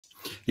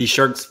The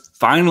Sharks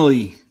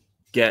finally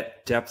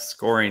get depth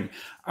scoring.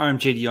 I'm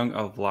JD Young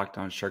of Locked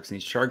On Sharks,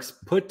 and the Sharks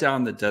put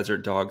down the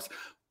Desert Dogs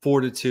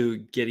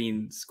 4-2,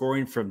 getting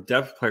scoring from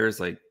depth players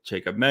like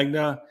Jaycob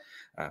Megna,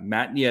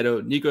 Matt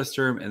Nieto, Nico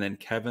Sturm, and then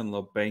Kevin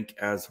Labanc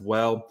as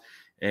well.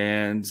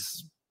 And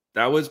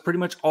that was pretty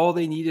much all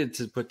they needed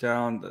to put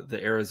down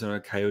the Arizona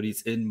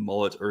Coyotes in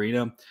Mullet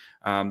Arena.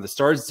 The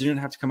Stars didn't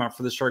have to come out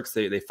for the Sharks.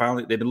 They've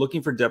been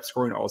looking for depth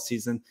scoring all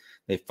season.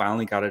 They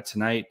finally got it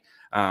tonight.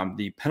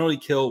 The penalty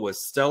kill was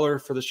stellar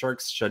for the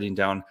Sharks, shutting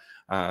down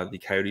the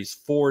Coyotes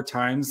 4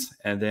 times.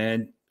 And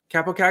then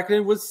Kaapo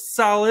Kahkonen was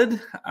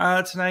solid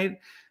tonight,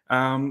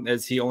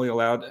 as he only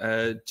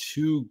allowed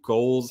 2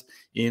 goals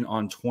in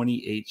on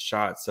 28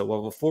 shots. So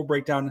we'll have a full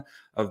breakdown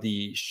of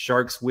the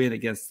Sharks win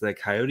against the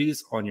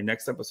Coyotes on your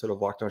next episode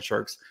of Locked On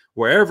Sharks,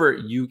 wherever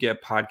you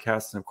get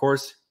podcasts. And of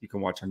course, you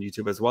can watch on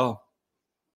YouTube as well.